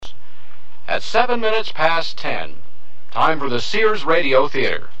at 7 minutes past 10. Time for the Sears Radio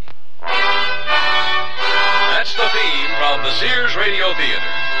Theater. That's the theme from the Sears Radio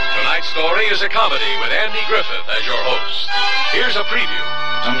Theater. Tonight's story is a comedy with Andy Griffith as your host. Here's a preview.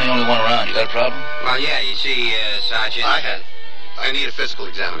 I'm the only one around. You got a problem? Well, yeah, you see, Sergeant... I need a physical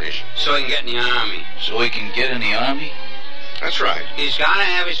examination. So he can get in the Army. So he can get in the Army? That's right. He's gonna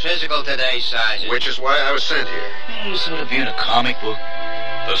have his physical today, Sergeant. Which is why I was sent here. Sort of being a comic book.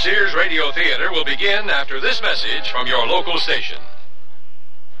 The Sears Radio Theater will begin after this message from your local station.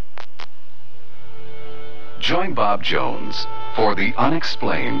 Join Bob Jones for The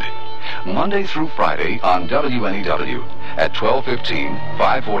Unexplained, Monday through Friday on WNEW at 12:15,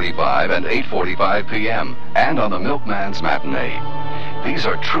 5:45, and 8:45 p.m., and on the Milkman's Matinee. These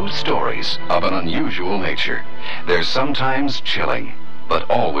are true stories of an unusual nature. They're sometimes chilling, but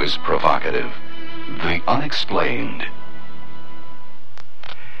always provocative. The Unexplained.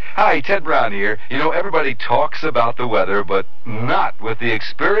 Hi, Ted Brown here. You know, everybody talks about the weather, but not with the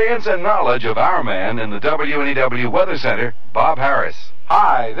experience and knowledge of our man in the WNEW Weather Center, Bob Harris.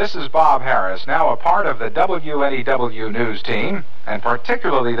 Hi, this is Bob Harris, now a part of the WNEW News team, and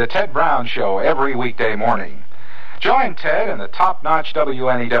particularly the Ted Brown Show every weekday morning. Join Ted and the top-notch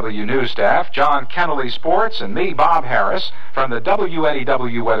WNEW News staff, John Kennelly Sports, and me, Bob Harris, from the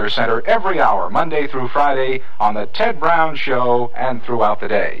WNEW Weather Center every hour, Monday through Friday, on the Ted Brown Show and throughout the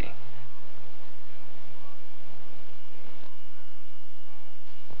day.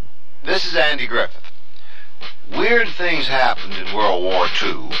 This is Andy Griffith. Weird things happened in World War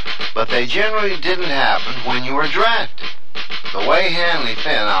II, but they generally didn't happen when you were drafted. The way Hanley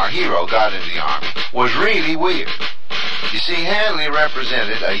Finn, our hero, got into the Army was really weird. You see, Hanley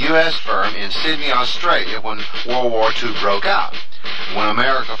represented a U.S. firm in Sydney, Australia when World War II broke out. When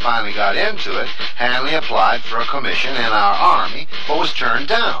America finally got into it, Hanley applied for a commission in our Army, but was turned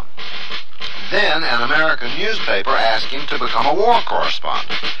down. Then an American newspaper asked him to become a war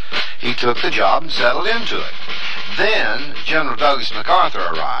correspondent. He took the job and settled into it. Then General Douglas MacArthur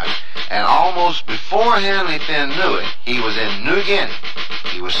arrived, and almost before Hanley Finn knew it, he was in New Guinea.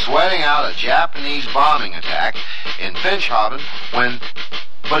 He was sweating out a Japanese bombing attack in Finschhaven when...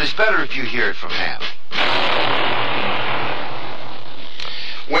 But it's better if you hear it from Hanley.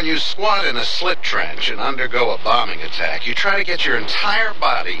 When you squat in a slit trench and undergo a bombing attack, you try to get your entire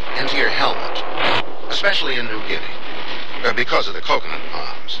body into your helmet, especially in New Guinea, because of the coconut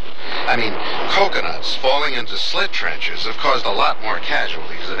palms. I mean, coconuts falling into slit trenches have caused a lot more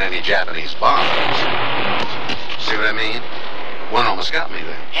casualties than any Japanese bombs. See what I mean? One almost got me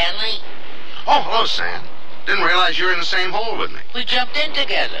there. Hanley? Oh, hello, Sam. Didn't realize you were in the same hole with me. We jumped in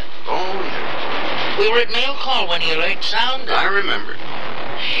together. Oh, yeah. We were at mail call when you alert sounded. I remember.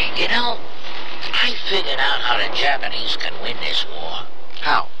 You know, I figured out how the Japanese can win this war.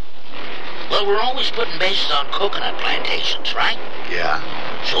 How? Well, we're always putting bases on coconut plantations, right? Yeah.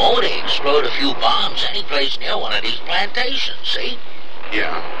 So they explode a few bombs any place near one of these plantations, see?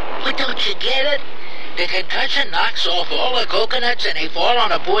 Yeah. But don't you get it? The concussion knocks off all the coconuts and they fall on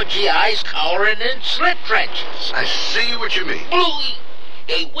the poor GIs cowering in slit trenches. I see what you mean. Bluey!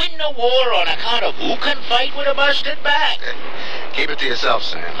 They win the war on account of who can fight with a busted back. Keep it to yourself,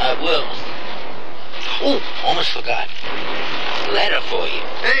 Sam. I will. Oh, almost forgot. Letter for you.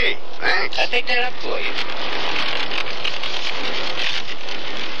 Hey, thanks. I picked that up for you.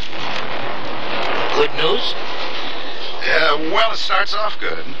 Good news? Well, it starts off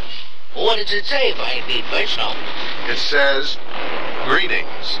good. What does it say if I ain't beat personal? It says,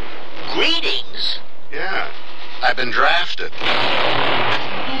 greetings. Greetings? Yeah. I've been drafted.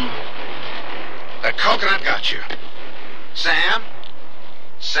 That coconut got you. Sam?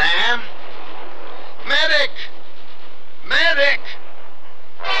 Sam? Medic! Medic!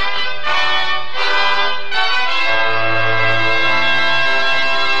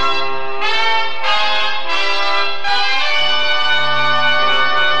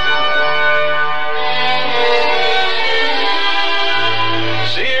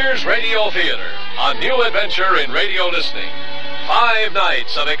 Sears Radio Theater, a new adventure in radio listening. 5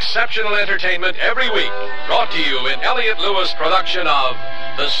 nights of exceptional entertainment every week, brought to you in Elliott Lewis production of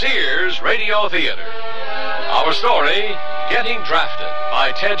the Sears Radio Theater. Our story, Getting Drafted,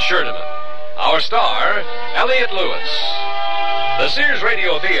 by Ted Scherdeman. Our star, Elliott Lewis. The Sears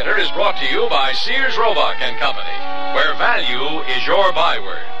Radio Theater is brought to you by Sears Roebuck and Company, where value is your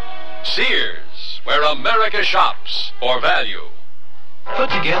byword. Sears, where America shops for value. Put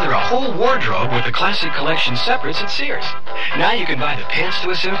together a whole wardrobe with the classic collection separates at Sears. Now you can buy the pants to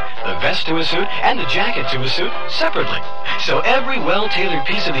a suit, the vest to a suit, and the jacket to a suit separately. So every well-tailored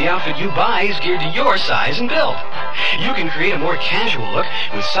piece of the outfit you buy is geared to your size and build. You can create a more casual look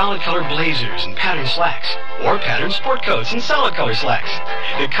with solid-color blazers and patterned slacks, or patterned sport coats and solid-color slacks.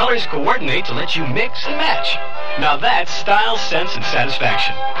 The colors coordinate to let you mix and match. Now that's style, sense, and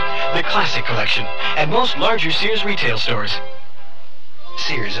satisfaction. The Classic Collection at most larger Sears retail stores.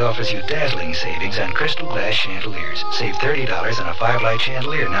 Sears offers you dazzling savings on crystal glass chandeliers. Save $30 on a 5-light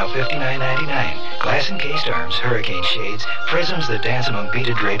chandelier, now $59.99. Glass-encased arms, hurricane shades, prisms that dance among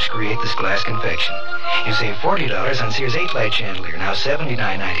beaded drapes create this glass confection. You save $40 on Sears 8-light chandelier, now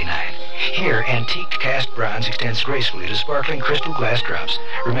 $79.99. Here, antique cast bronze extends gracefully to sparkling crystal glass drops.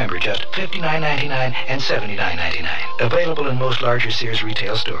 Remember, just $59.99 and $79.99. Available in most larger Sears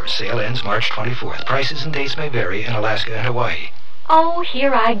retail stores. Sale ends March 24th. Prices and dates may vary in Alaska and Hawaii. Oh,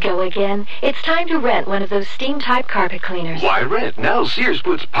 here I go again. It's time to rent one of those steam-type carpet cleaners. Why rent? Now Sears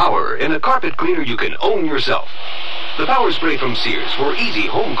puts power in a carpet cleaner you can own yourself. The Power Spray from Sears for easy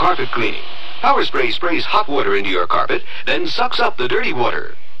home carpet cleaning. Power Spray sprays hot water into your carpet, then sucks up the dirty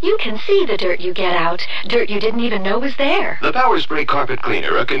water. You can see the dirt you get out. Dirt you didn't even know was there. The Power Spray Carpet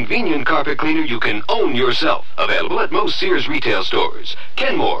Cleaner, a convenient carpet cleaner you can own yourself. Available at most Sears retail stores.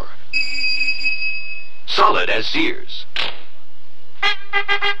 Kenmore. Solid as Sears.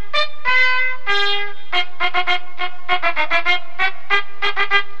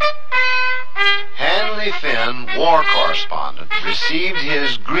 Hanley Finn, war correspondent, received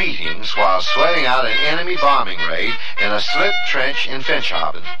his greetings while sweating out an enemy bombing raid in a slit trench in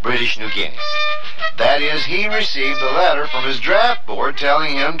Finschhaven, British New Guinea. That is, he received a letter from his draft board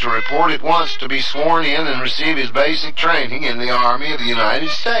telling him to report at once to be sworn in and receive his basic training in the Army of the United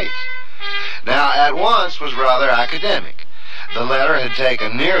States. Now, at once was rather academic. The letter had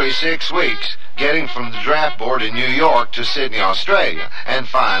taken nearly 6 weeks, getting from the draft board in New York to Sydney, Australia, and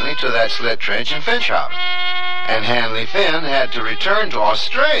finally to that slit trench in Finschhaven. And Hanley Finn had to return to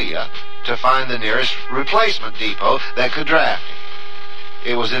Australia to find the nearest replacement depot that could draft him.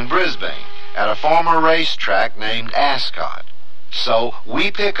 It was in Brisbane, at a former racetrack named Ascot. So we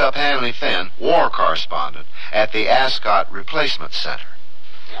pick up Hanley Finn, war correspondent, at the Ascot Replacement Center.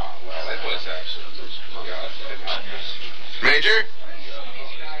 Major?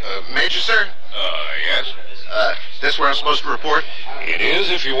 Major, sir? Yes? This where I'm supposed to report? It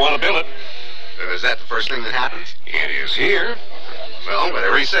is if you want to bill it. Is that the first thing that happens? It is here. Well,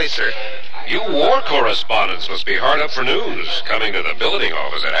 whatever you say, sir. You war correspondents must be hard up for news, coming to the billeting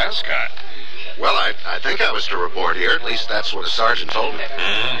office at Ascot. Well, I think I was to report here. At least that's what a sergeant told me.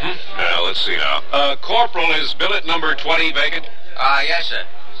 Mm-hmm. Now, let's see now. Corporal, is billet number 20 vacant? Yes, sir.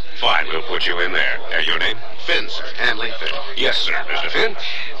 Fine, we'll put you in there. Your name? Finn, sir. Hanley Finn. Yes, sir, Mr. Finn.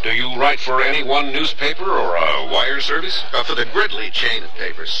 Do you write for any one newspaper or a wire service? For the Gridley chain of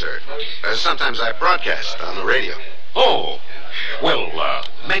papers, sir. Sometimes I broadcast on the radio. Oh. Well,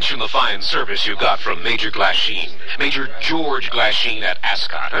 mention the fine service you got from Major Glasheen. Major George Glasheen at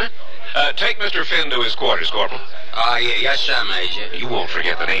Ascot, huh? Take Mr. Finn to his quarters, Corporal. Yes, sir, Major. You won't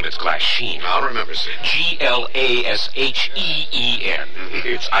forget the name. It's Glasheen. I'll remember, sir. Glasheen.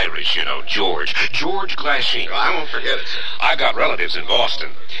 It's Irish, you know, George. George Glasheen. I won't forget it, sir. I got relatives in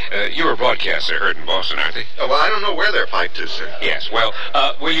Boston. You're a broadcaster heard in Boston, aren't they? Well, I don't know where they're piped to, sir. Yes, well,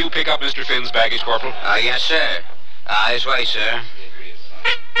 will you pick up Mr. Finn's baggage, Corporal? Yes, sir. This way, sir.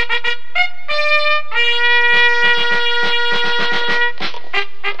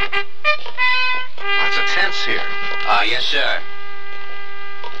 Lots of tents here. Yes, sir.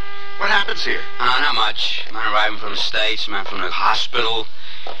 What happens here? Not much. Men arriving from the States, men from the hospital.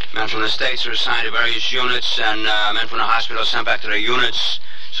 Men from the States are assigned to various units, and men from the hospital are sent back to their units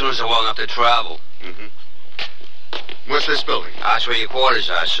as soon as they're well enough to travel. Mm-hmm. What's this building? That's where your quarters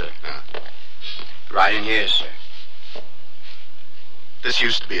are, sir. Right in here, sir. This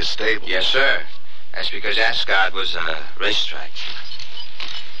used to be a stable. Yes, sir. That's because Ascot was a racetrack.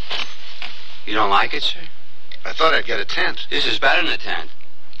 You don't like it, sir? I thought I'd get a tent. This is better than a tent.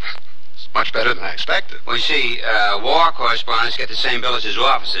 It's much better than I expected. Well, you see, war correspondents get the same bills as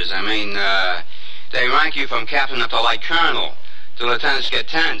officers. I mean, they rank you from captain up to light colonel. The lieutenants get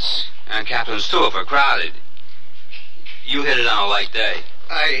tents, and captains, too, if they're crowded. You hit it on a light day.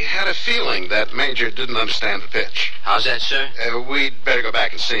 I had a feeling that Major didn't understand the pitch. How's that, sir? We'd better go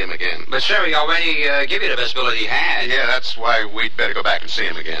back and see him again. But, sir, he already gave you the best billet he had. Yeah, that's why we'd better go back and see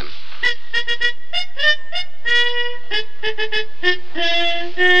him again.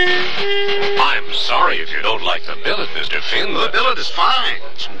 I'm sorry if you don't like like the billet, Mr. Finn. The billet is fine.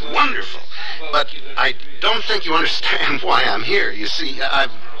 It's wonderful. But I don't think you understand why I'm here. You see,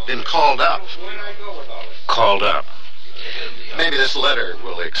 I've been called up. Called up? Maybe this letter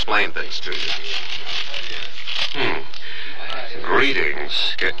will explain things to you.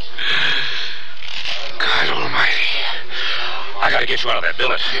 Greetings. God almighty. I gotta get you out of that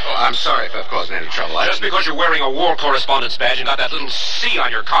billet. Oh, I'm sorry if I've caused any trouble. Just because you're wearing a war correspondent's badge and got that little C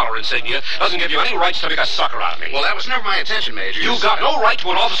on your collar insignia doesn't give you any rights to make a sucker out of me. Well, that was never my intention, Major. You've got no right to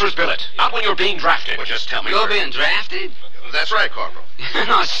an officer's billet. Not when you're being drafted. Well, just tell me. You're being drafted? That's right, Corporal. In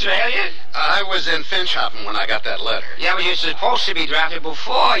Australia? I was in Finchhaven when I got that letter. Yeah, but you're supposed to be drafted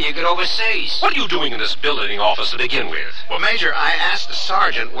before you get overseas. What are you doing in this billeting office to begin with? Well, Major, I asked the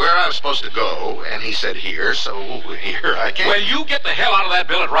sergeant where I was supposed to go, and he said here, so here I came. Well, you get the hell out of that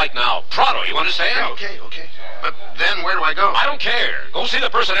billet right now. Pronto, you understand? Okay. But then where do I go? I don't care. Go see the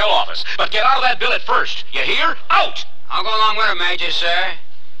personnel office. But get out of that billet first. You hear? Out! I'll go along with him, Major, sir.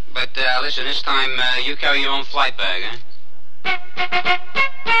 But, listen, this time, you carry your own flight bag, huh?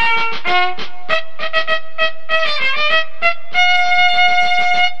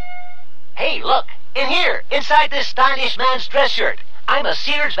 Hey, look, in here, inside this stylish man's dress shirt. I'm a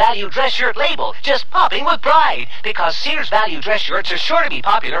Sears Value dress shirt label, just popping with pride, because Sears Value dress shirts are sure to be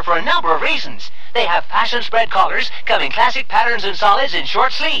popular for a number of reasons. They have fashion spread collars, come in classic patterns and solids and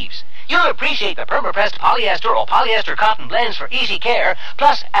short sleeves. You'll appreciate the perma-pressed polyester or polyester cotton blends for easy care,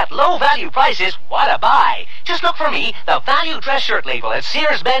 plus at low value prices, what a buy. Just look for me, the Value dress shirt label at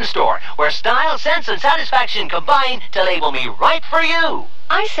Sears Men's Store, where style, sense, and satisfaction combine to label me right for you.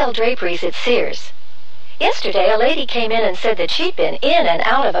 I sell draperies at Sears. Yesterday, a lady came in and said that she'd been in and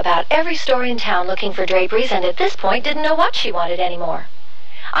out of about every store in town looking for draperies and at this point didn't know what she wanted anymore.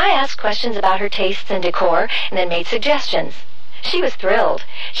 I asked questions about her tastes and decor and then made suggestions. She was thrilled.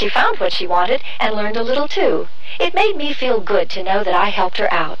 She found what she wanted and learned a little too. It made me feel good to know that I helped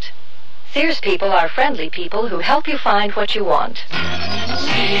her out. Sears people are friendly people who help you find what you want.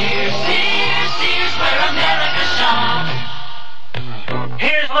 Sears, where America shop.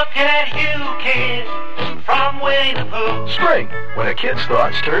 Here's looking at you, kid, from Winnie the Pooh. Spring, when a kid's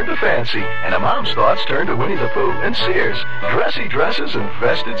thoughts turn to fancy, and a mom's thoughts turn to Winnie the Pooh and Sears. Dressy dresses and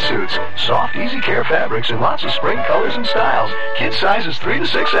vested suits, soft, easy care fabrics, and lots of spring colors and styles. Kid sizes 3 to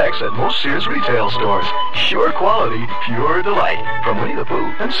 6X at most Sears retail stores. Sure quality, pure delight. From Winnie the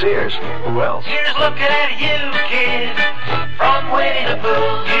Pooh and Sears. Who else? Here's looking at you, kid, from Winnie the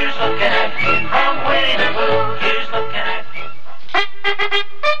Pooh. Here's looking at you, from Winnie the Pooh. Here's looking at you.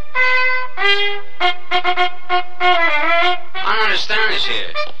 I don't understand this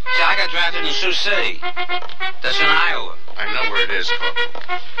here. See, I got drafted in Sioux City. That's in Iowa. I know where it is,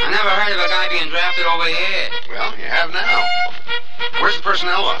 Corporal. I never heard of a guy being drafted over here. Well, you have now. Where's the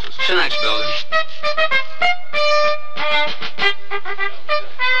personnel office? It's the next building.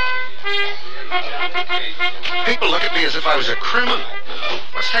 People look at me as if I was a criminal.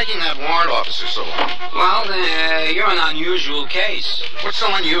 What's taking that warrant officer so long? Well, you're an unusual case. What's so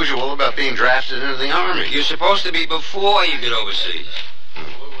unusual about being drafted into the Army? You're supposed to be before you get overseas.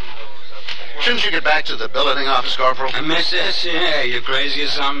 Shouldn't you get back to the billeting office, Corporal? Missus, yeah, you crazy or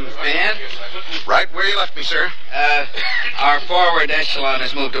something, man? Right where you left me, sir. Our forward echelon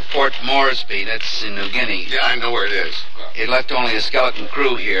has moved to Port Moresby. That's in New Guinea. Yeah, I know where it is. It left only a skeleton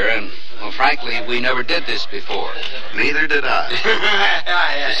crew here, and, well, frankly, we never did this before. Neither did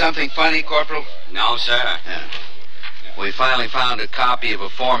I. Is something funny, Corporal? No, sir. Yeah. We finally found a copy of a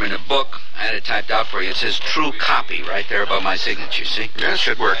form in a book. I had it typed out for you. It says true copy right there above my signature, see? Yeah,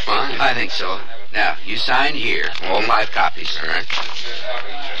 should work fine. I think so. Now, you sign here. All 5 copies. All right.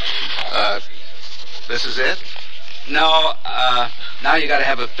 This is it? No, now you gotta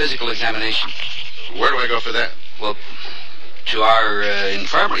have a physical examination. Where do I go for that? Well, to our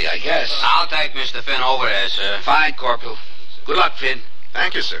infirmary, I guess. I'll take Mr. Finn over there, sir. Fine, Corporal. Good luck, Finn.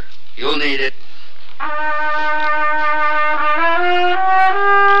 Thank you, sir. You'll need it. How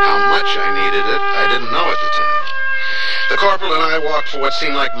much I needed it, I didn't know at the time. The corporal and I walked for what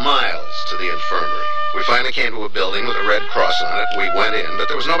seemed like miles to the infirmary. We finally came to a building with a red cross on it. We went in, but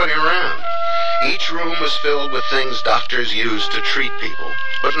there was nobody around. Each room was filled with things doctors use to treat people,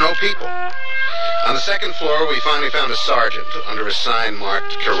 but no people. On the second floor, we finally found a sergeant under a sign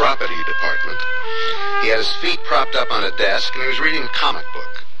marked Chiropody Department. He had his feet propped up on a desk, and he was reading a comic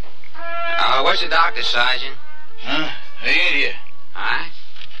book. Where's the doctor, Sergeant? Huh? He ain't here. Huh?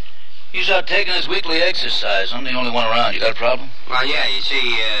 He's out taking his weekly exercise. I'm the only one around. You got a problem? Well, yeah, you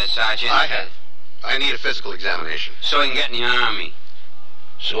see, Sergeant... I need a physical examination. So he can get in the Army.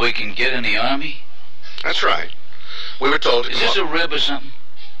 So he can get in the Army? That's right. We were told... Is this a rib or something?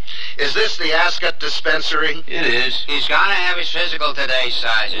 Is this the Ascot dispensary? It is. He's gonna have his physical today,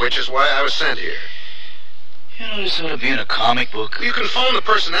 Sergeant. Which is why I was sent here. You know, this ought to be in a comic book. You can phone the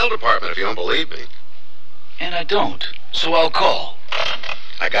personnel department if you don't believe me. And I don't, so I'll call.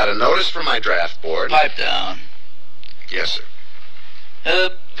 I got a notice from my draft board. Pipe down. Yes, sir.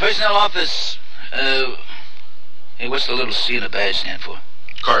 Personnel office. Hey, what's the little C in the badge stand for?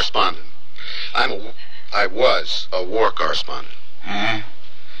 Correspondent. I was a war correspondent. Uh-huh.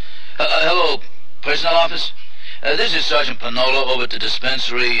 Hello, personnel office. This is Sergeant Panola over at the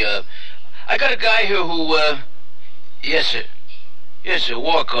dispensary. I got a guy here who, yes, sir. Yes, sir,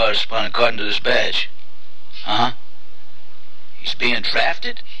 war correspondent according to this badge. Uh-huh. He's being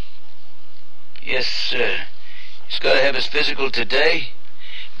drafted? Yes, sir. He's got to have his physical today,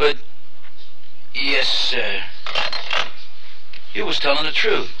 but... Yes, sir. You was telling the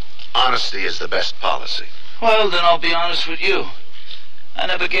truth. Honesty is the best policy. Well, then I'll be honest with you. I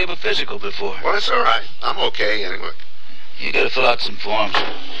never gave a physical before. Well, it's all right. I'm okay anyway. You gotta fill out some forms.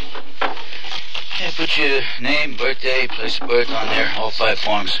 Yeah, put your name, birthday, place of birth on there, all 5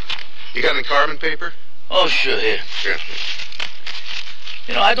 forms. You got any carbon paper? Oh, sure, here. Yeah.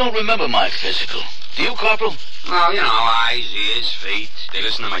 You know, I don't remember my physical. Do you, Corporal? Well, you know, eyes, ears, feet. They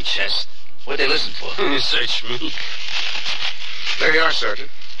listen to my chest. What'd they listen for? Search me. There you are, Sergeant.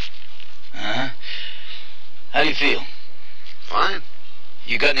 Uh-huh. How do you feel? Fine.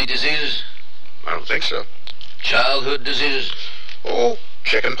 You got any diseases? I don't think so. Childhood diseases? Oh,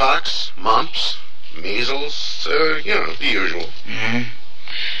 chicken pox, mumps, measles, the usual. Mm-hmm.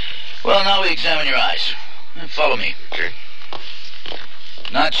 Well, now we examine your eyes. Follow me. Okay.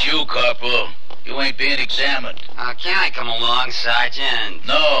 Not you, Corporal. You ain't being examined. Can I come along, Sergeant?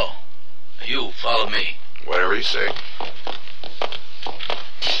 No. You, follow me. Whatever you say.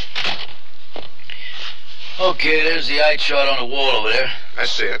 Okay, there's the eye chart on the wall over there. I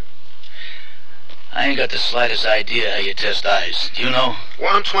see it. I ain't got the slightest idea how you test eyes. Do you know?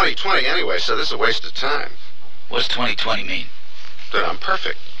 Well, I'm 20/20 anyway, so this is a waste of time. What's 20/20 mean? That I'm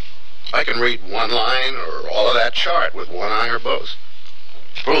perfect. I can read one line or all of that chart with one eye or both.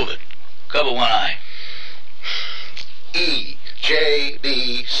 Prove it. Cover one eye. E, J,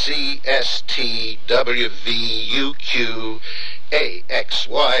 B, C, S, T, W, V, U, Q, A, X,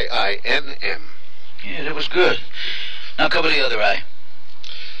 Y, I, N, M. Yeah, that was good. Now cover the other eye.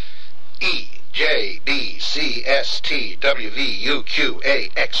 E, J, B, C, S, T, W, V, U, Q, A,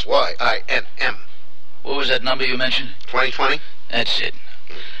 X, Y, I, N, M. What was that number you mentioned? 20/20? That's it.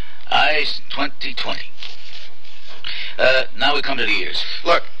 Eyes 20/20. Now we come to the ears.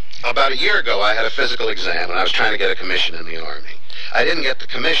 Look, about a year ago I had a physical exam and I was trying to get a commission in the Army. I didn't get the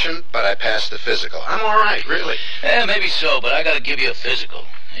commission, but I passed the physical. I'm all right, really. Yeah, maybe so, but I gotta give you a physical.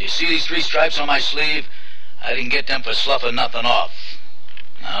 You see these 3 stripes on my sleeve? I didn't get them for sloughing nothing off.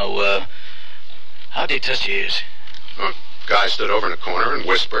 Now, how'd they test your ears? Well, guy stood over in a corner and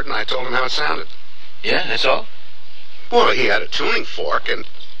whispered, and I told him how it sounded. Yeah, that's all? Well, he had a tuning fork, and...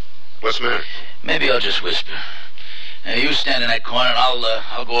 What's the matter? Maybe I'll just whisper. Now, you stand in that corner, and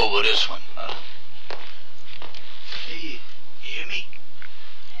I'll go over this one. Hey, you hear me?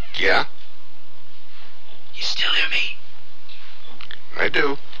 Yeah? You still hear me? I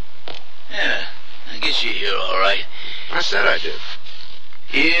do. Yeah, I guess you hear all right. I said I did.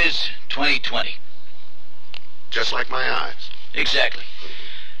 Ears 20/20. Just like my eyes. Exactly.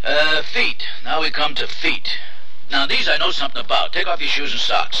 Feet. Now we come to feet. Now, these I know something about. Take off your shoes and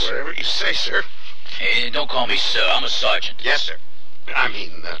socks. Whatever you say, sir. Hey, don't call me sir. I'm a sergeant. Yes, sir. I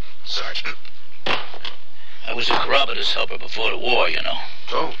mean, sergeant. I was a corroborator's helper before the war, you know.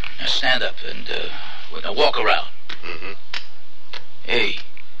 Oh. Now stand up and walk around. Mm-hmm. Hey,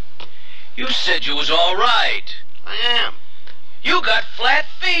 you said you was all right. I am. You got flat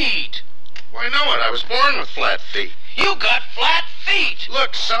feet. Why, know it. I was born with flat feet. You got flat feet.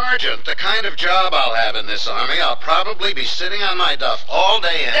 Look, Sergeant, the kind of job I'll have in this Army, I'll probably be sitting on my duff all day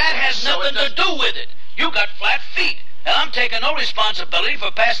anyway. That has nothing to do with it. You got flat feet, and I'm taking no responsibility for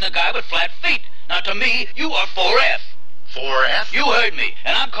passing a guy with flat feet. Now, to me, you are 4F. 4F? You heard me,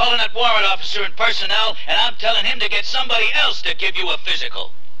 and I'm calling that warrant officer in personnel, and I'm telling him to get somebody else to give you a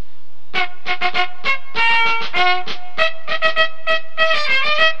physical.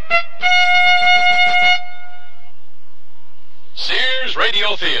 Sears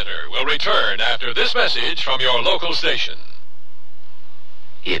Radio Theater will return after this message from your local station.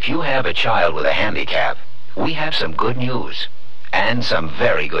 If you have a child with a handicap, we have some good news. And some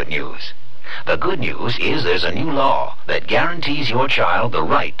very good news. The good news is there's a new law that guarantees your child the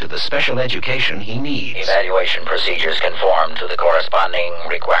right to the special education he needs. Evaluation procedures conform to the corresponding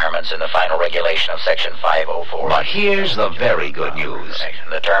requirements in the final regulation of Section 504. But here's the very good news.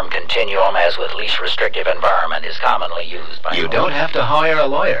 The term continuum, as with least restrictive environment, is commonly used by... You don't have to hire a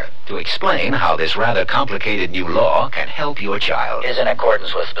lawyer to explain how this rather complicated new law can help your child. Is in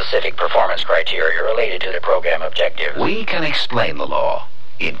accordance with specific performance criteria related to the program objectives. We can explain the law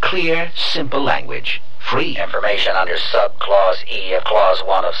in clear, simple language. Free. Information under sub-clause E of clause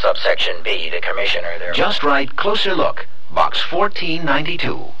 1 of subsection B. The commissioner there... Just write Closer Look, Box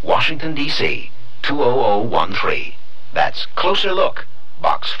 1492, Washington, D.C., 20013. That's Closer Look,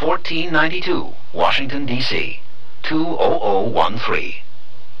 Box 1492, Washington, D.C., 20013.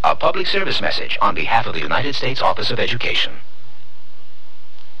 A public service message on behalf of the United States Office of Education.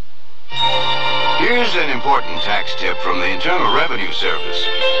 Here's an important tax tip from the Internal Revenue Service.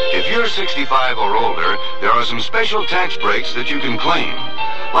 If you're 65 or older, there are some special tax breaks that you can claim,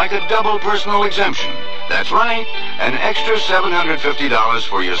 like a double personal exemption. That's right, an extra $750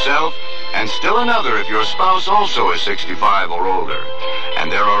 for yourself, and still another if your spouse also is 65 or older.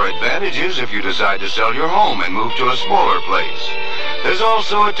 And there are advantages if you decide to sell your home and move to a smaller place. There's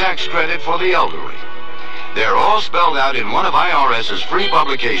also a tax credit for the elderly. They're all spelled out in one of IRS's free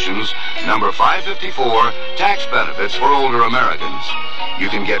publications, number 554, Tax Benefits for Older Americans. You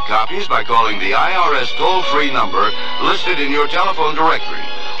can get copies by calling the IRS toll-free number listed in your telephone directory,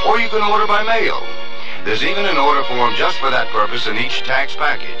 or you can order by mail. There's even an order form just for that purpose in each tax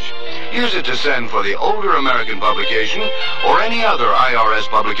package. Use it to send for the Older American publication or any other IRS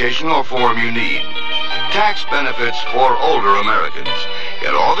publication or form you need. Tax Benefits for Older Americans.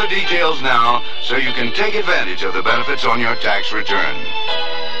 Get all the details now so you can take advantage of the benefits on your tax return.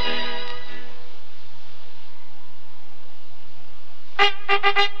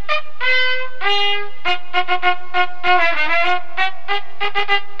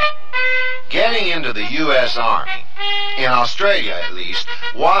 Getting into the U.S. Army, in Australia at least,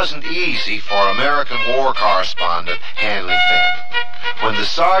 wasn't easy for American war correspondent Hanley Finn. When the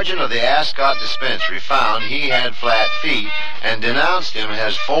sergeant of the Ascot Dispensary found he had flat feet and denounced him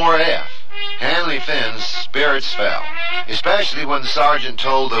as 4F, Hanley Finn's spirits fell, especially when the sergeant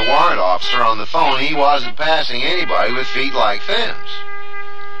told the warrant officer on the phone he wasn't passing anybody with feet like Finn's.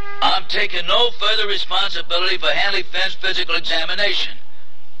 I'm taking no further responsibility for Hanley Finn's physical examination.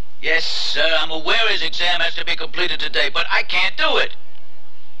 Yes, sir, I'm aware his exam has to be completed today, but I can't do it.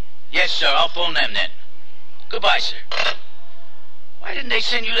 Yes, sir, I'll phone them then. Goodbye, sir. Why didn't they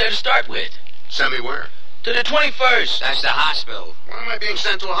send you there to start with? Send me where? To the 21st. That's the hospital. Why am I being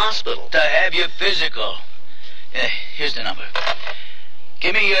sent to a hospital? To have your physical. Here's the number.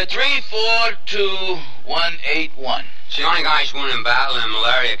 Give me 342-181. It's the only guys who in battle and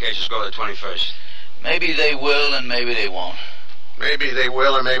malaria cases go to the 21st. Maybe they will and maybe they won't. Maybe they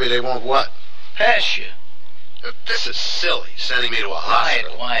will or maybe they won't what? Pass you. This is silly, sending me to a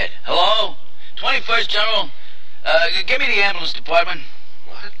hospital. Quiet. Hello? 21st, General. Give me the ambulance department.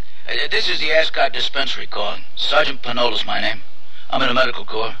 What? This is the Ascot Dispensary calling. Sergeant Panola's my name. I'm in the medical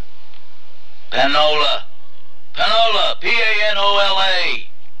corps. Panola. P-A-N-O-L-A.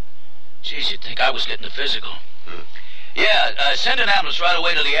 Jeez, you'd think I was getting the physical. Yeah, send an ambulance right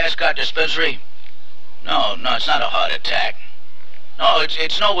away to the Ascot Dispensary. No, it's not a heart attack. No,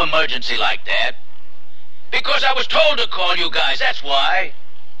 it's no emergency like that. Because I was told to call you guys, that's why.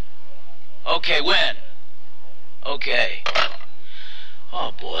 Okay, when? Okay.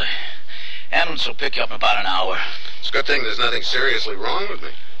 Oh, boy. Ambulance will pick you up in about an hour. It's a good thing there's nothing seriously wrong with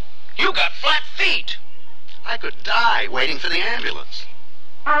me. You got flat feet. I could die waiting for the ambulance.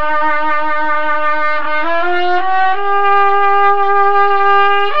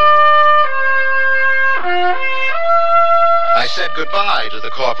 I said goodbye to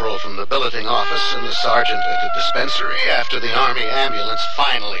the corporal from the billeting office and the sergeant at the dispensary after the Army ambulance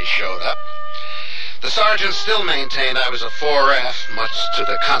finally showed up. The sergeant still maintained I was a 4F, much to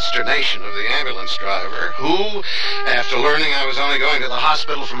the consternation of the ambulance driver, who, after learning I was only going to the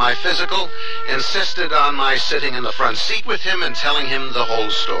hospital for my physical, insisted on my sitting in the front seat with him and telling him the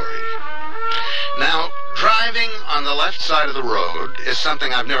whole story. Now, driving on the left side of the road is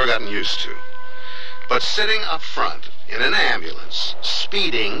something I've never gotten used to. But sitting up front in an ambulance,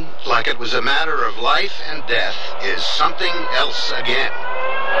 speeding like it was a matter of life and death, is something else again.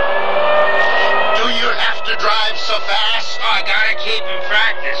 Do you have to drive so fast? Oh, I gotta keep in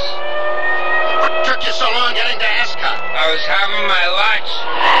practice. What took you so long getting to Ascot? I was having my lunch.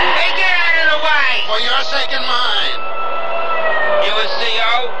 Hey, get out of the way! For your sake and mine. You a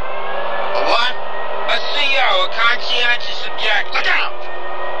CO? A what? A CO, a conscientious objector. Look out!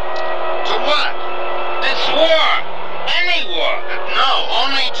 To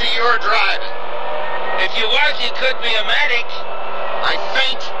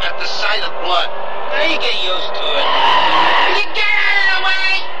used to it. You get out of the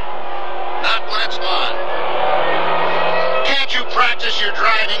way! Not when it's on. Can't you practice your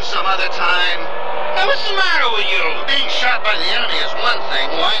driving some other time? Hey, what's the matter with you? Being shot by the enemy is one thing.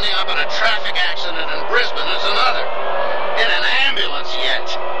 Winding up in a traffic accident in Brisbane is another. In an ambulance yet.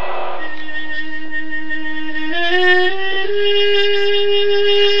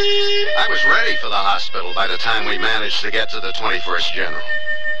 I was ready for the hospital by the time we managed to get to the 21st General.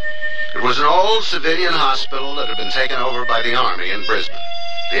 It was an old civilian hospital that had been taken over by the Army in Brisbane.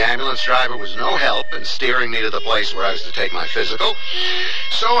 The ambulance driver was no help in steering me to the place where I was to take my physical,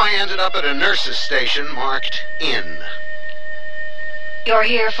 so I ended up at a nurse's station marked in. You're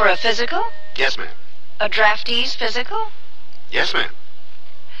here for a physical? Yes, ma'am. A draftee's physical? Yes, ma'am.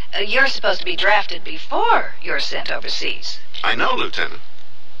 You're supposed to be drafted before you're sent overseas. I know, Lieutenant.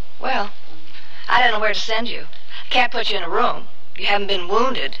 Well, I don't know where to send you. I can't put you in a room. You haven't been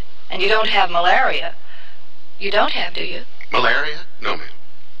wounded, and you don't have malaria. You don't have, do you? Malaria? No, ma'am.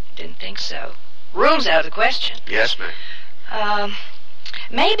 Didn't think so. Room's out of the question. Yes, ma'am.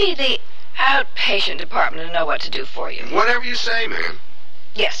 Maybe the outpatient department will know what to do for you. Whatever you say, ma'am.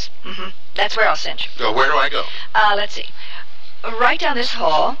 Yes. That's where I'll send you. So where do I go? Let's see. Right down this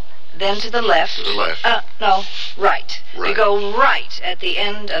hall, then to the left. To the left? No, right. Right. You go right at the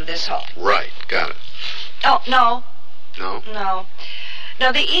end of this hall. Right. Got it. Oh, no. No? No.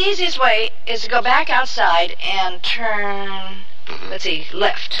 No, the easiest way is to go back outside and turn, let's see,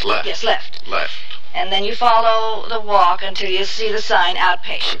 left. Left. Yes, left. Left. And then you follow the walk until you see the sign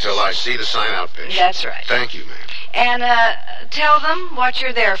outpatient. Until I see the sign outpatient. That's right. Thank you, ma'am. And tell them what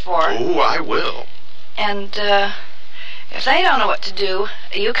you're there for. Oh, I will. And if they don't know what to do,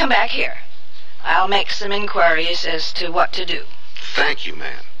 you come back here. I'll make some inquiries as to what to do. Thank you,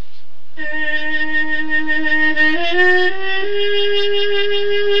 ma'am.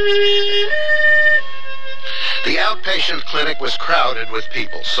 The outpatient clinic was crowded with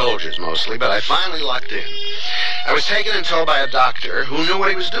people, soldiers mostly, but I finally lucked in. I was taken in tow by a doctor who knew what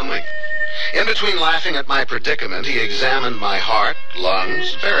he was doing. In between laughing at my predicament, he examined my heart,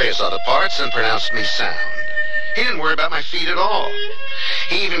 lungs, various other parts, and pronounced me sound. He didn't worry about my feet at all.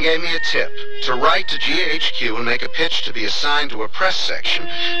 He even gave me a tip to write to GHQ and make a pitch to be assigned to a press section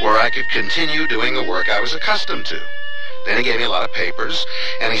where I could continue doing the work I was accustomed to. Then he gave me a lot of papers,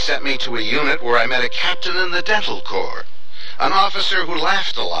 and he sent me to a unit where I met a captain in the dental corps, an officer who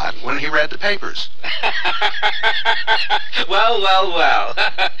laughed a lot when he read the papers. Well.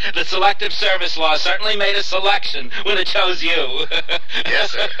 The Selective Service Law certainly made a selection when it chose you.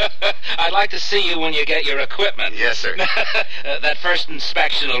 Yes, sir. I'd like to see you when you get your equipment. Yes, sir. That first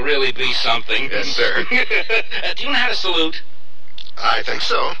inspection will really be something. Yes, sir. Do you know how to salute? I think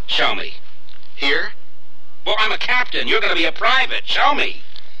so. Show me. Here? Well, I'm a captain. You're going to be a private. Show me.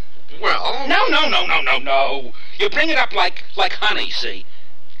 Well... No. You bring it up like honey, see?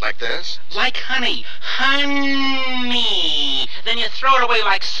 Like this? Like honey. Honey. Then you throw it away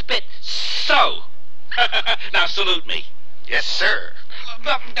like spit. So. Now salute me. Yes, sir.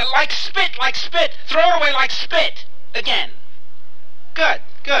 Like spit. Throw it away like spit. Again. Good.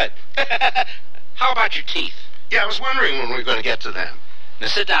 How about your teeth? Yeah, I was wondering when we were going to get to them. Now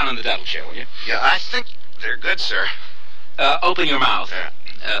sit down in the dental chair, will you? Yeah, I think they're good, sir. Open your mouth.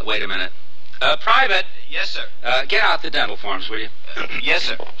 Wait a minute. Private. Yes, sir. Get out the dental forms, will you? Yes,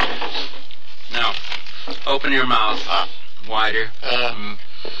 sir. Now, open your mouth. Wider.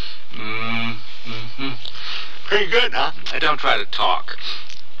 Pretty good, huh? Don't try to talk.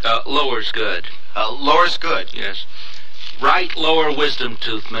 Lower's good. Lower's good. Yes. Right lower wisdom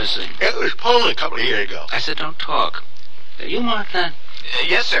tooth missing. It was pulled a couple of years ago. I said don't talk. You mark that?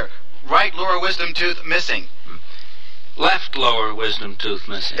 Yes, sir. Right lower wisdom tooth missing. Left lower wisdom tooth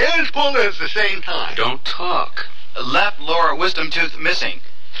missing. It was pulled at the same time. Don't talk. Left lower wisdom tooth missing.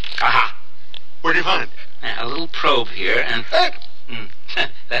 Aha. Where'd you find it? A little probe here, and...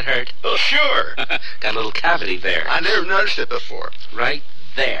 that hurt? Oh, sure. Got a little cavity there. I never noticed it before. Right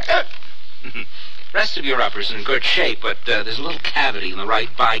there. Rest of your upper's in good shape, but there's a little cavity in the right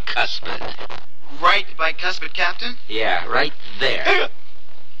bicuspid. Right bicuspid, Captain? Yeah, right there.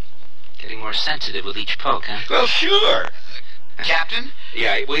 Getting more sensitive with each poke, huh? Well, sure. Captain?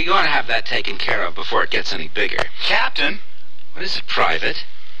 Yeah, well, you want to have that taken care of before it gets any bigger. Captain? What is it, Private?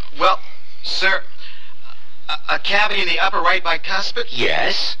 Well, sir, a cavity in the upper right bicuspid?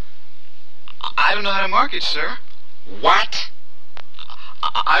 Yes. I don't know how to mark it, sir. What?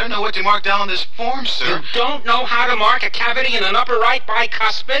 I don't know what to mark down on this form, sir. You don't know how to mark a cavity in an upper right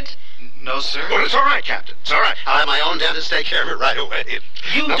bicuspid? No, sir. Well, it's all right, Captain. It's all right. I'll have my own dentist take care of it right away.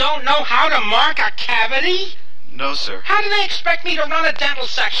 You don't know how to mark a cavity? No, sir. How do they expect me to run a dental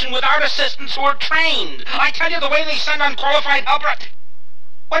section without assistants who are trained? I tell you, the way they send unqualified help...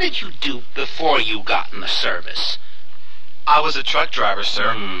 What did you do before you got in the service? I was a truck driver,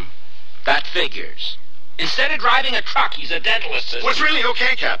 sir. That figures. Instead of driving a truck, he's a dental assistant. Well, it's really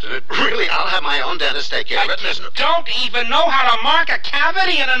okay, Captain. Really, I'll have my own dentist take care of it. I don't even know how to mark a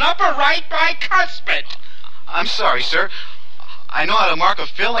cavity in an upper right bicuspid. I'm sorry, sir. I know how to mark a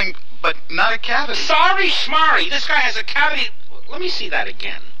filling, but not a cavity. Sorry, schmarry. This guy has a cavity. Let me see that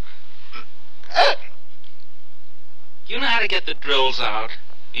again. You know how to get the drills out?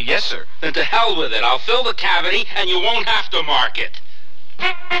 Yes, sir. Then to hell with it. I'll fill the cavity, and you won't have to mark it. You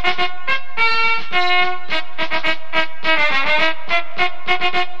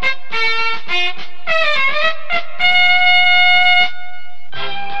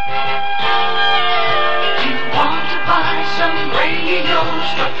want to buy some radios,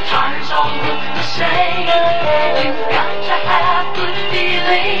 but the tires all look the same. You've got to have good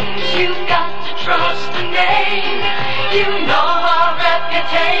feelings. You've got to trust the name. You know our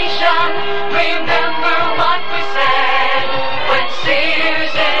reputation. Remember what we said. When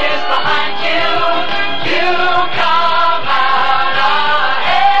Sears is behind you, you come out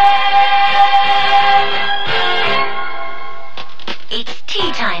ahead. It's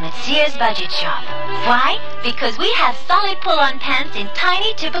tea time at Sears Budget Shop. Why? Because we have solid pull-on pants in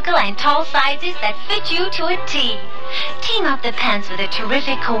tiny, typical, and tall sizes that fit you to a T. Team up the pants with a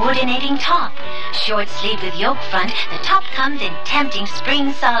terrific coordinating top. Short sleeve with yoke front, the top comes in tempting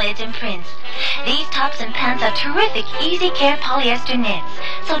spring solids and prints. These tops and pants are terrific easy care polyester knits,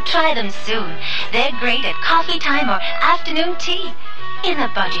 so try them soon. They're great at coffee time or afternoon tea. In the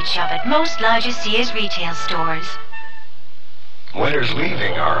Budget Shop at most larger Sears retail stores. Winter's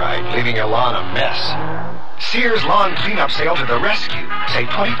leaving, all right, leaving your lawn a mess. Sears Lawn Cleanup Sale to the rescue. Save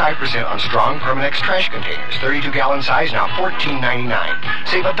 25% on strong Permanex trash containers. 32-gallon size, now $14.99.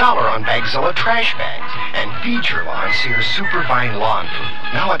 Save $1 on Bagzilla trash bags. And feed your lawn Sears Superfine Lawn Food.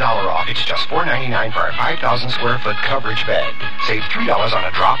 Now $1 off. It's just $4.99 for our 5,000 square foot coverage bag. Save $3 on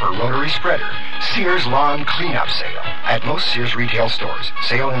a dropper rotary spreader. Sears Lawn Cleanup Sale at most Sears retail stores.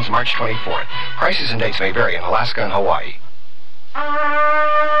 Sale ends March 24th. Prices and dates may vary in Alaska and Hawaii. Now,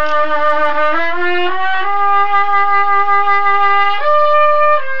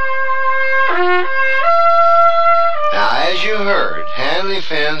 as you heard, Hanley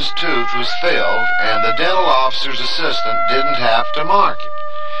Finn's tooth was filled, and the dental officer's assistant didn't have to mark it.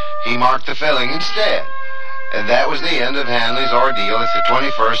 He marked the filling instead. And that was the end of Hanley's ordeal at the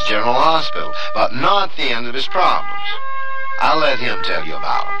 21st General Hospital, but not the end of his problems. I'll let him tell you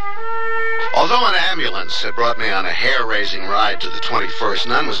about them. Although an ambulance had brought me on a hair-raising ride to the 21st,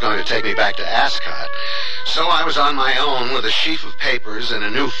 none was going to take me back to Ascot. So I was on my own with a sheaf of papers and a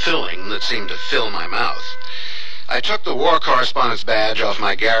new filling that seemed to fill my mouth. I took the war correspondent's badge off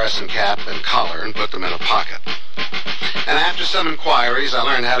my garrison cap and collar and put them in a pocket. And after some inquiries, I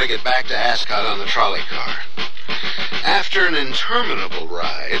learned how to get back to Ascot on the trolley car. After an interminable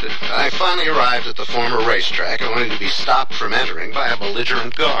ride, I finally arrived at the former racetrack, only to be stopped from entering by a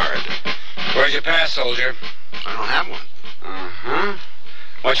belligerent guard. Where's your pass, soldier? I don't have one. Uh-huh.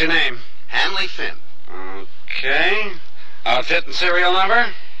 What's your name? Hanley Finn. Okay. Outfit and serial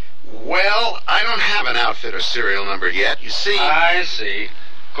number? Well, I don't have an outfit or serial number yet. You see... I see.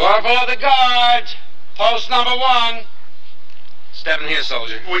 Corporal of the Guards. Post number 1. Step in here,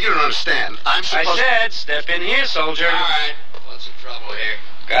 soldier. Well, you don't understand. I'm supposed... I said, step in here, soldier. All right. What's the trouble here?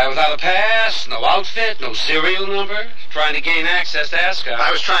 Guy without a pass, no outfit, no serial number, trying to gain access to Ascot.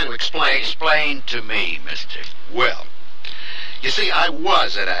 I was trying to explain. Explain to me, mister. Well, you see, I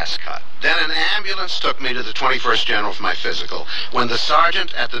was at Ascot. Then an ambulance took me to the 21st General for my physical, when the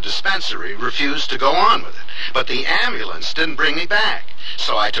sergeant at the dispensary refused to go on with it. But the ambulance didn't bring me back,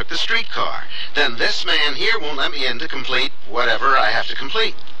 so I took the streetcar. Then this man here won't let me in to complete whatever I have to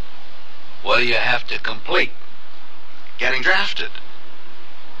complete. What do you have to complete? Getting drafted.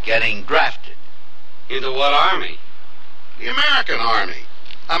 Getting drafted? Into what army? The American Army.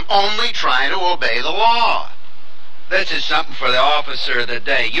 I'm only trying to obey the law. This is something for the officer of the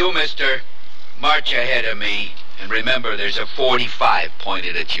day. You, mister, march ahead of me, and remember there's a .45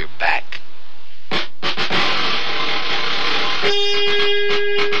 pointed at your back.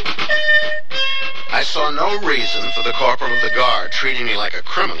 I saw no reason for the corporal of the guard treating me like a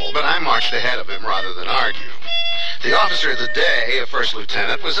criminal, but I marched ahead of him rather than argue. The officer of the day, a first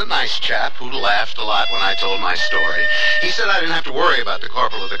lieutenant, was a nice chap who laughed a lot when I told my story. He said I didn't have to worry about the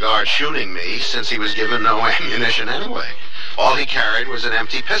corporal of the guard shooting me since he was given no ammunition anyway. All he carried was an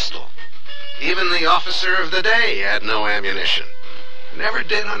empty pistol. Even the officer of the day had no ammunition. Never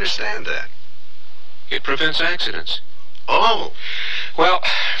did understand that. It prevents accidents. Oh. Well,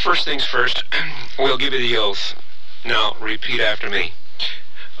 first things first, we'll give you the oath. Now, repeat after me.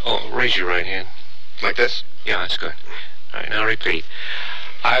 Oh, raise your right hand. Like this? Yeah, that's good. All right, now repeat.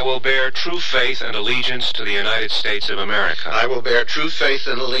 I will bear true faith and allegiance to the United States of America. I will bear true faith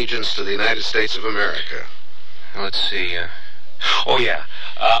and allegiance to the United States of America. Let's see.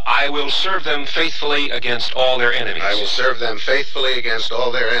 I will serve them faithfully against all their enemies. I will serve them faithfully against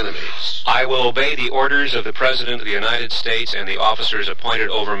all their enemies. I will obey the orders of the President of the United States and the officers appointed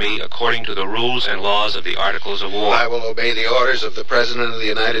over me according to the rules and laws of the Articles of War. I will obey the orders of the President of the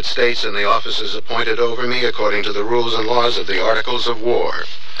United States and the officers appointed over me according to the rules and laws of the Articles of War.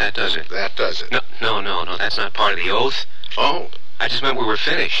 That does it. That does it. No, that's not part of the oath. Oh. I just meant we were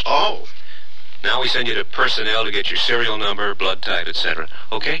finished. Oh. Now we send you to personnel to get your serial number, blood type, etc.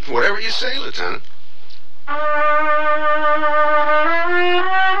 Okay? Whatever you say, Lieutenant. The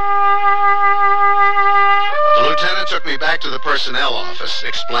lieutenant took me back to the personnel office,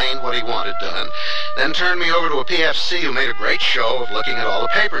 explained what he wanted done, then turned me over to a PFC who made a great show of looking at all the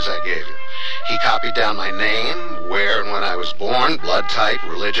papers I gave him. He copied down my name, where and when I was born, blood type,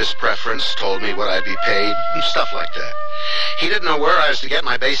 religious preference, told me what I'd be paid, and stuff like that. He didn't know where I was to get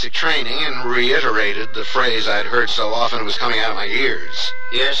my basic training and reiterated the phrase I'd heard so often it was coming out of my ears.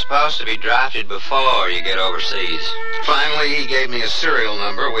 You're supposed to be drafted before you get overseas. Finally, he gave me a serial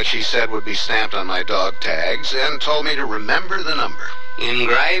number, which he said would be stamped on my dog tags, and told me to remember the number.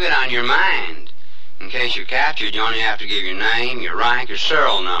 Engrave it on your mind. In case you're captured, you only have to give your name, your rank, your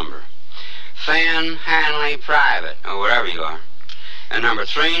serial number. Finn Hanley Private, or wherever you are. And number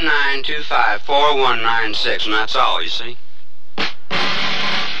 39254196, and that's all, you see.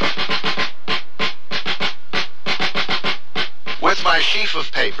 With my sheaf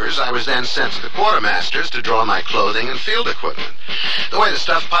of papers, I was then sent to the quartermaster's to draw my clothing and field equipment. The way the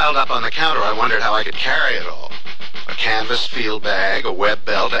stuff piled up on the counter, I wondered how I could carry it all. A canvas field bag, a web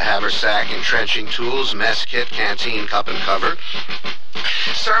belt, a haversack, entrenching tools, mess kit, canteen cup and cover,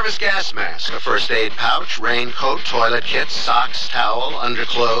 service gas mask, a first aid pouch, raincoat, toilet kit, socks, towel,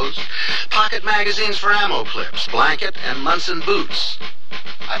 underclothes, pocket magazines for ammo clips, blanket, and Munson boots.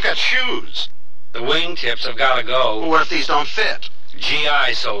 I've got shoes. The wingtips have got to go. What if these don't fit?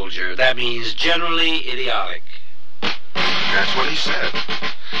 GI soldier. That means generally idiotic. That's what he said.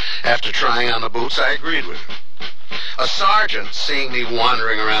 After trying on the boots, I agreed with him. A sergeant, seeing me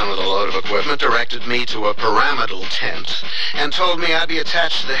wandering around with a load of equipment, directed me to a pyramidal tent and told me I'd be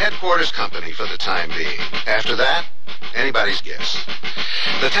attached to the headquarters company for the time being. After that, anybody's guess.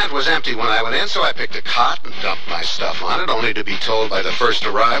 The tent was empty when I went in, so I picked a cot and dumped my stuff on it, only to be told by the first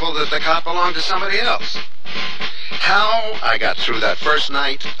arrival that the cot belonged to somebody else. How I got through that first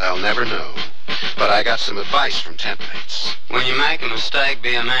night, I'll never know. But I got some advice from tent mates. When you make a mistake,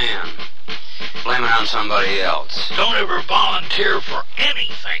 be a man. Blame it on somebody else. Don't ever volunteer for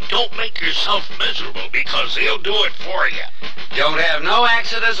anything. Don't make yourself miserable because they'll do it for you. Don't have no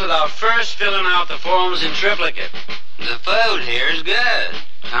exodus without first filling out the forms in triplicate. The food here is good.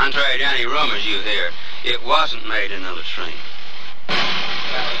 Contrary to any rumors you hear, it wasn't made in the latrine.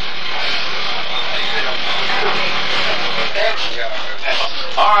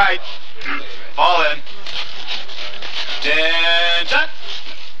 All right. Fall in. Attention.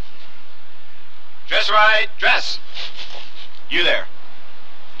 Dress right. Dress. You there.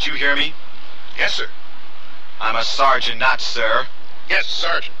 Did you hear me? Yes, sir. I'm a sergeant, not sir. Yes,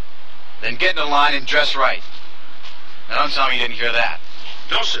 sergeant. Then get in the line and dress right. Now don't tell me you didn't hear that.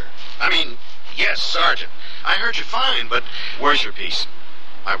 No, sir. I mean, yes, sergeant. I heard you fine, but... Where's your piece?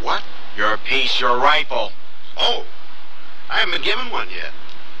 My what? Your piece, your rifle. Oh, I haven't been given one yet.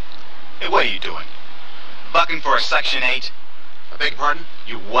 Hey, what are you doing? Bucking for a Section 8? I beg your pardon?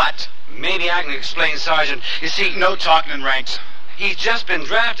 You what? Maybe I can explain, Sergeant. You see, no talking in ranks. He's just been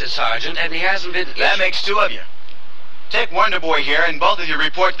drafted, Sergeant, and he hasn't been... That makes two of you. Take Wonder Boy here, and both of you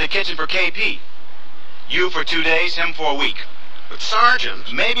report to the kitchen for KP. You for 2 days, him for a week. But,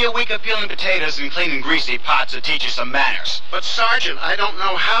 Sergeant... Maybe a week of peeling potatoes and cleaning greasy pots to teach you some manners. But, Sergeant, I don't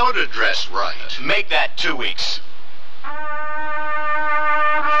know how to dress right. Make that 2 weeks.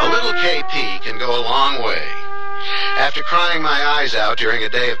 A little KP can go a long way. After crying my eyes out during a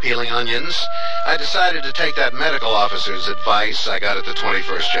day of peeling onions, I decided to take that medical officer's advice I got at the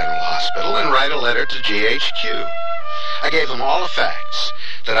 21st General Hospital and write a letter to GHQ. I gave them all the facts,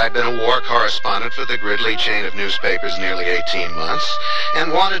 that I'd been a war correspondent for the Gridley chain of newspapers nearly 18 months,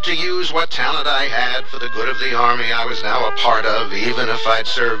 and wanted to use what talent I had for the good of the Army I was now a part of, even if I'd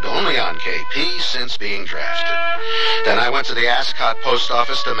served only on KP since being drafted. Then I went to the Ascot post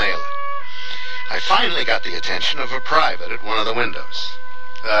office to mail it. I finally got the attention of a private at one of the windows.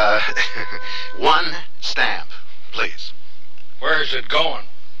 One stamp, please. Where's it going?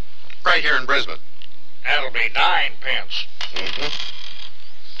 Right here in Brisbane. That'll be 9 pence.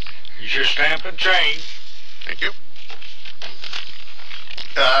 Mm-hmm. Here's your stamp and change. Thank you.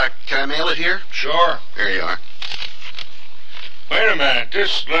 Can I mail it here? Sure. Here you are. Wait a minute.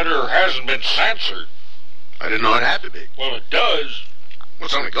 This letter hasn't been censored. I didn't know it had to be. Well, it does. Well,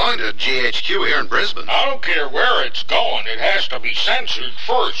 it's only going to GHQ here in Brisbane. I don't care where it's going. It has to be censored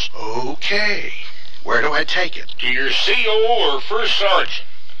first. Okay. Where do I take it? To your CO or first sergeant.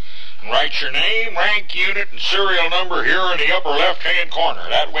 And write your name, rank, unit, and serial number here in the upper left-hand corner.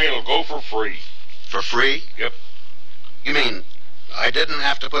 That way it'll go for free. For free? Yep. You mean I didn't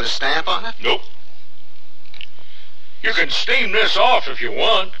have to put a stamp on it? Nope. You can steam this off if you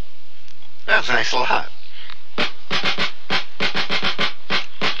want. Well, thanks a lot.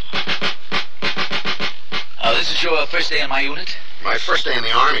 This is your first day in my unit? My first day in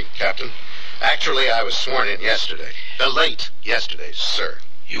the Army, Captain. Actually, I was sworn in yesterday. Late yesterday, sir.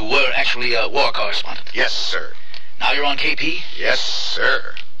 You were actually a war correspondent? Yes, sir. Now you're on KP? Yes,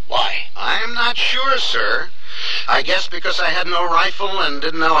 sir. Why? I'm not sure, sir. I guess because I had no rifle and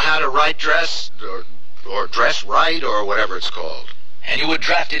didn't know how to right dress, or dress right, or whatever it's called. And you were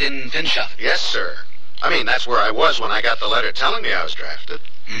drafted in Finshafen? Yes, sir. I mean, that's where I was when I got the letter telling me I was drafted.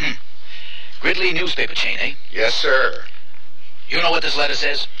 Mm-hmm. Gridley newspaper chain, eh? Yes, sir. You know what this letter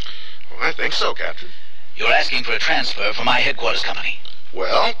says? Well, I think so, Captain. You're asking for a transfer from my headquarters company.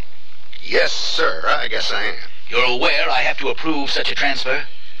 Well, yes, sir. I guess I am. You're aware I have to approve such a transfer?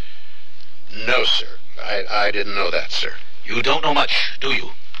 No, sir. I didn't know that, sir. You don't know much, do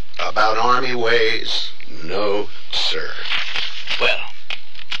you? About Army ways? No, sir. Well,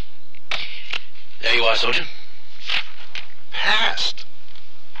 there you are, soldier. Passed.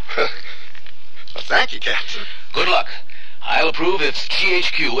 Well, thank you, Captain. Good luck. I'll approve if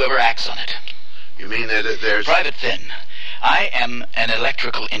GHQ ever acts on it. You mean that there's... Private Finn. I am an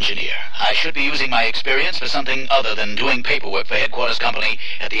electrical engineer. I should be using my experience for something other than doing paperwork for headquarters company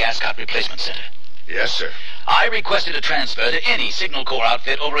at the Ascot Replacement Center. Yes, sir. I requested a transfer to any Signal Corps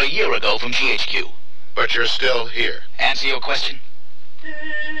outfit over a year ago from GHQ. But you're still here. Answer your question.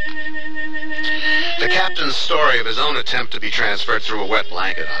 The captain's story of his own attempt to be transferred threw a wet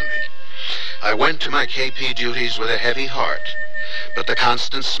blanket on me. I went to my KP duties with a heavy heart, but the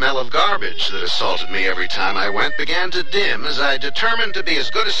constant smell of garbage that assaulted me every time I went began to dim as I determined to be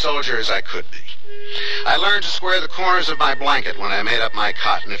as good a soldier as I could be. I learned to square the corners of my blanket when I made up my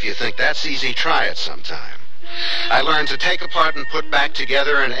cot, and if you think that's easy, try it sometime. I learned to take apart and put back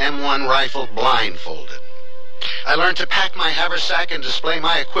together an M1 rifle blindfolded. I learned to pack my haversack and display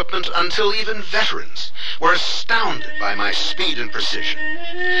my equipment until even veterans were astounded by my speed and precision.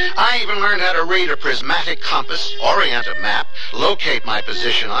 I even learned how to read a prismatic compass, orient a map, locate my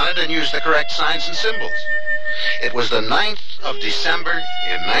position on it, and use the correct signs and symbols. It was the 9th of December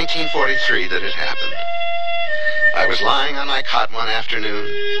in 1943 that it happened. I was lying on my cot one afternoon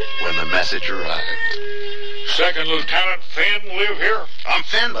when the message arrived. Second Lieutenant Finn live here? I'm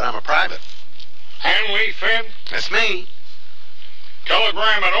Finn, but I'm a private. Hanley Finn? That's me.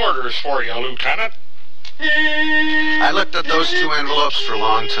 Telegram and orders for you, Lieutenant. I looked at those two envelopes for a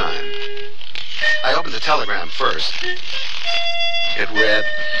long time. I opened the telegram first. It read,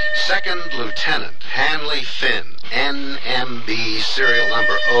 Second Lieutenant Hanley Finn, NMB serial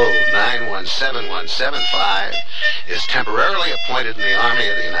number 0917175, is temporarily appointed in the Army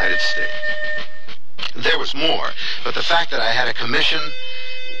of the United States. There was more, but the fact that I had a commission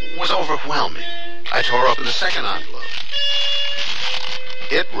was overwhelming. I tore open the second envelope.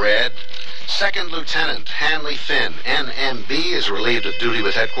 It read, Second Lieutenant Hanley Finn, NMB, is relieved of duty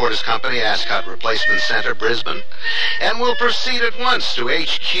with Headquarters Company, Ascot Replacement Center, Brisbane, and will proceed at once to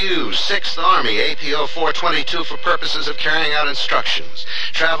HQ, 6th Army, APO 422 for purposes of carrying out instructions.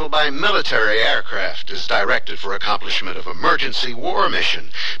 Travel by military aircraft is directed for accomplishment of emergency war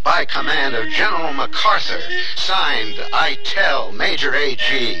mission by command of General MacArthur, signed Itel, Major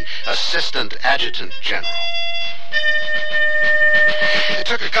AG, Assistant Adjutant General. It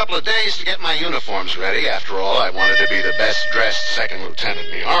took a couple of days to get my uniforms ready. After all, I wanted to be the best-dressed second lieutenant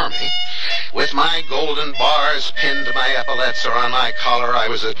in the Army. With my golden bars pinned to my epaulets or on my collar, I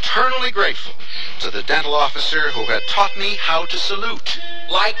was eternally grateful to the dental officer who had taught me how to salute.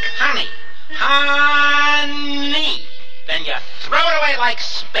 Like honey. Honey. Then you throw it away like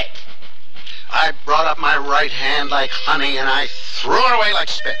spit. I brought up my right hand like honey, and I threw it away like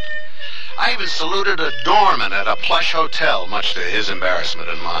spit. I even saluted a doorman at a plush hotel, much to his embarrassment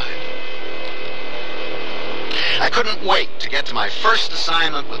and mine. I couldn't wait to get to my first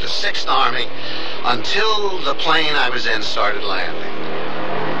assignment with the 6th Army until the plane I was in started landing.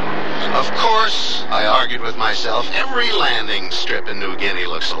 Of course, I argued with myself, every landing strip in New Guinea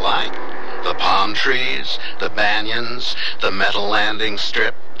looks alike. The palm trees, the banyans, the metal landing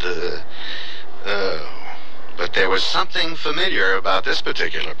strip, but there was something familiar about this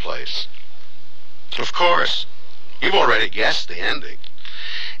particular place. Of course, you've already guessed the ending.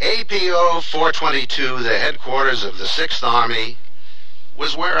 APO 422, the headquarters of the 6th Army,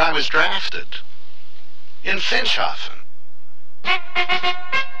 was where I was drafted. In Finschhafen.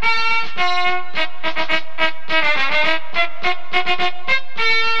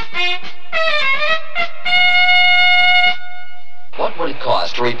 What would it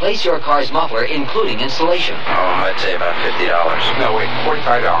cost to replace your car's muffler, including installation? Oh, I'd say about $50. No, wait,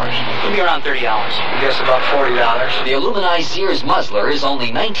 $45. Give me around $30. I guess about $40. The aluminized Sears muzzler is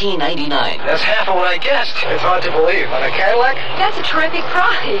only $19.99. That's half of what I guessed. It's hard to believe. On a Cadillac? That's a terrific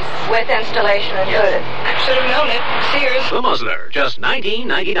price. With installation included. Should have known it. Sears. The muzzler, just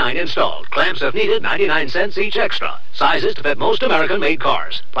 $19.99 installed. Clamps if needed, 99 cents each extra. Sizes to fit most American-made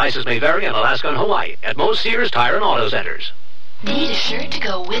cars. Prices may vary in Alaska and Hawaii at most Sears Tire and Auto Centers. Need a shirt to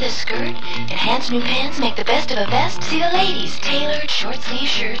go with a skirt? Enhanced new pants make the best of a vest. See the ladies' tailored short-sleeve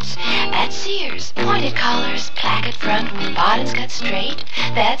shirts at Sears. Pointed collars, placket front with bottoms cut straight.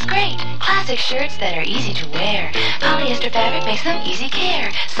 That's great. Classic shirts that are easy to wear. Polyester fabric makes them easy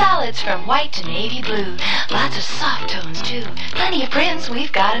care. Solids from white to navy blue. Lots of soft tones, too. Plenty of prints,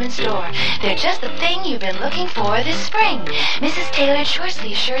 we've got them in store. They're just the thing you've been looking for this spring. Mrs. Tailored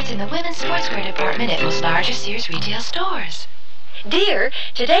short-sleeve shirts in the women's sportswear department at most larger Sears retail stores. Dear,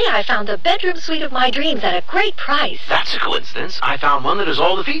 today I found the bedroom suite of my dreams at a great price. That's a coincidence. I found one that has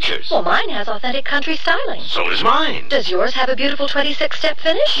all the features. Well, mine has authentic country styling. So does mine. Does yours have a beautiful 26-step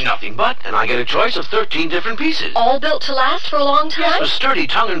finish? Nothing but, and I get a choice of 13 different pieces. All built to last for a long time? Yes, a sturdy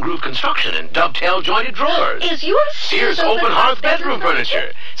tongue and groove construction and dovetail jointed drawers. Is yours Sears Open Hearth Bedroom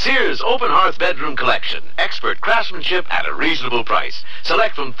Furniture? Sears Open Hearth Bedroom Collection. Expert craftsmanship at a reasonable price.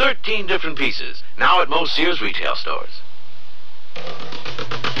 Select from 13 different pieces. Now at most Sears retail stores. The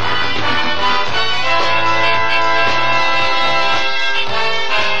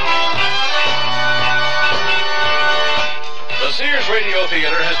Sears Radio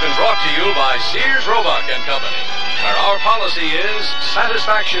Theater has been brought to you by Sears Roebuck and Company, where our policy is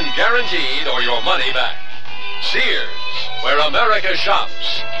satisfaction guaranteed or your money back. Sears, where America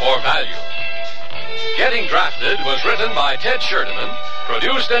shops for value. Getting Drafted was written by Ted Scherdeman,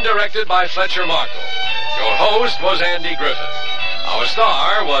 produced and directed by Fletcher Markle. Your host was Andy Griffith. Our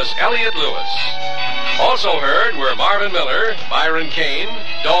star was Elliot Lewis. Also heard were Marvin Miller, Byron Kane,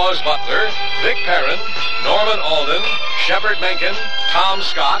 Dawes Butler, Vic Perrin, Norman Alden, Shepard Menken, Tom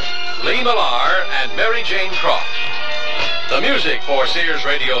Scott, Lee Millar, and Mary Jane Croft. The music for Sears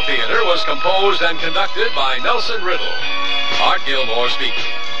Radio Theater was composed and conducted by Nelson Riddle. Art Gilmore speaking.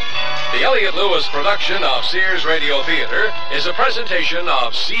 The Elliot Lewis production of Sears Radio Theater is a presentation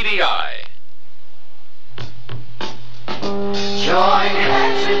of CDI. Join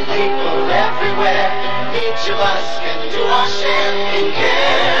hands with people everywhere. Each of us can do our share in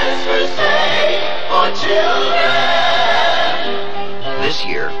Cares Crusade for children. This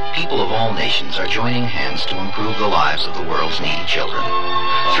year, people of all nations are joining hands to improve the lives of the world's needy children.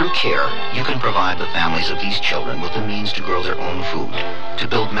 Through CARE, you can provide the families of these children with the means to grow their own food, to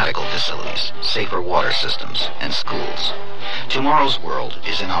build medical facilities, safer water systems, and schools. Tomorrow's world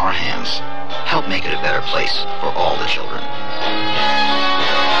is in our hands. Help make it a better place for all the children.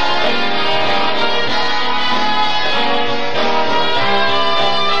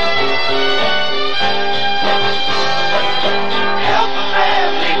 Help a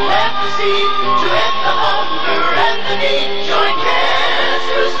family plant the seed to end the hunger and the need. Join Cares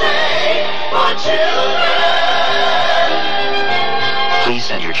Crusade for children. Please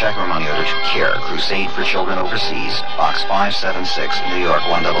send your check or money order to CARE, Crusade for Children Overseas, Box 576, New York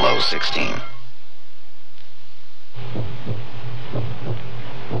 10016.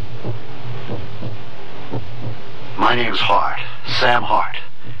 My name's Hart, Sam Hart.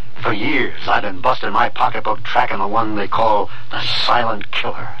 For years, I've been busting my pocketbook tracking the one they call the silent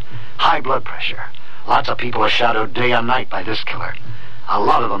killer. High blood pressure. Lots of people are shadowed day and night by this killer. A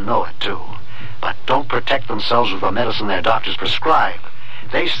lot of them know it, too, but don't protect themselves with the medicine their doctors prescribe.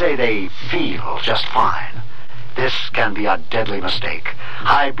 They say they feel just fine. This can be a deadly mistake.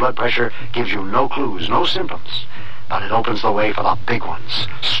 High blood pressure gives you no clues, no symptoms, but it opens the way for the big ones.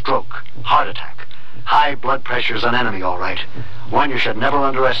 Stroke, heart attack. High blood pressure's an enemy, all right. One you should never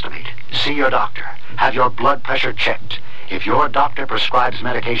underestimate. See your doctor. Have your blood pressure checked. If your doctor prescribes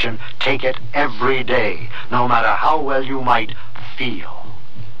medication, take it every day, no matter how well you might feel.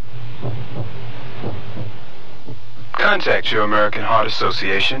 Contact your American Heart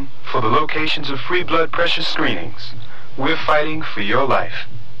Association for the locations of free blood pressure screenings. We're fighting for your life.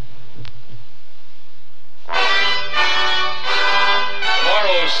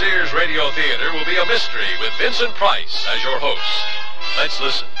 Tomorrow's Sears Radio Theater will be a mystery with Vincent Price as your host. Let's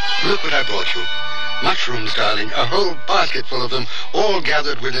listen. Look what I brought you. Mushrooms, darling. A whole basket full of them, all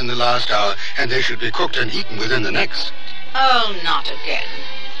gathered within the last hour, and they should be cooked and eaten within the next. Oh, not again.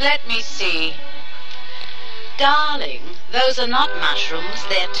 Let me see. Darling, those are not mushrooms,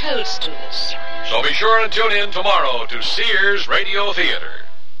 they're toadstools. So be sure and tune in tomorrow to Sears Radio Theater.